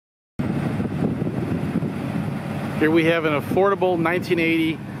Here we have an affordable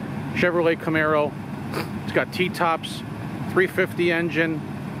 1980 Chevrolet Camaro. It's got T-tops, 350 engine,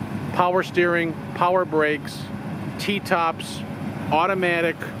 power steering, power brakes, T-tops,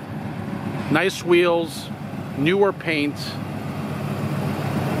 automatic, nice wheels, newer paint,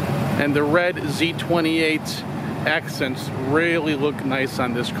 and the red Z28 accents really look nice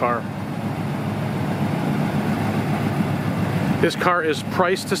on this car. This car is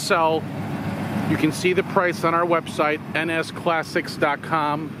priced to sell. You can see the price on our website,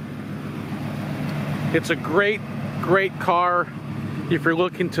 nsclassics.com. It's a great car if you're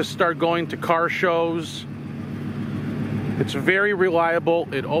looking to start going to car shows. It's very reliable.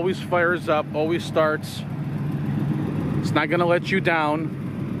 It always fires up, always starts. It's not going to let you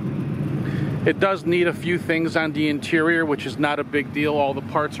down. It does need a few things on the interior, which is not a big deal. All the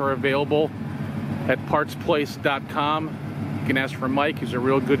parts are available at partsplace.com. You can ask for Mike. He's a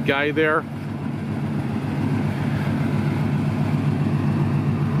real good guy there.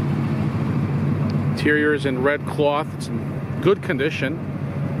 Interior is in red cloth. It's in good condition.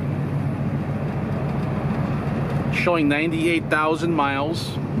 Showing 98,000 miles.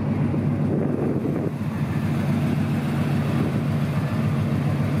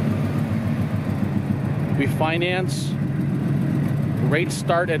 We finance. Rates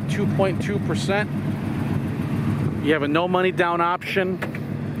start at 2.2%. You have a no money down option.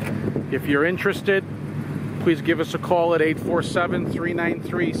 If you're interested, please give us a call at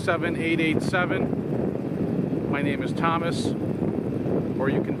 847-393-7887. My name is Thomas, or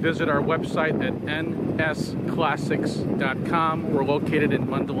you can visit our website at nsclassics.com. We're located in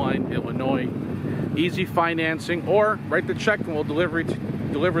Mundelein, Illinois. Easy financing, or write the check and we'll deliver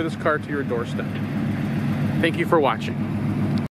this car to your doorstep. Thank you for watching.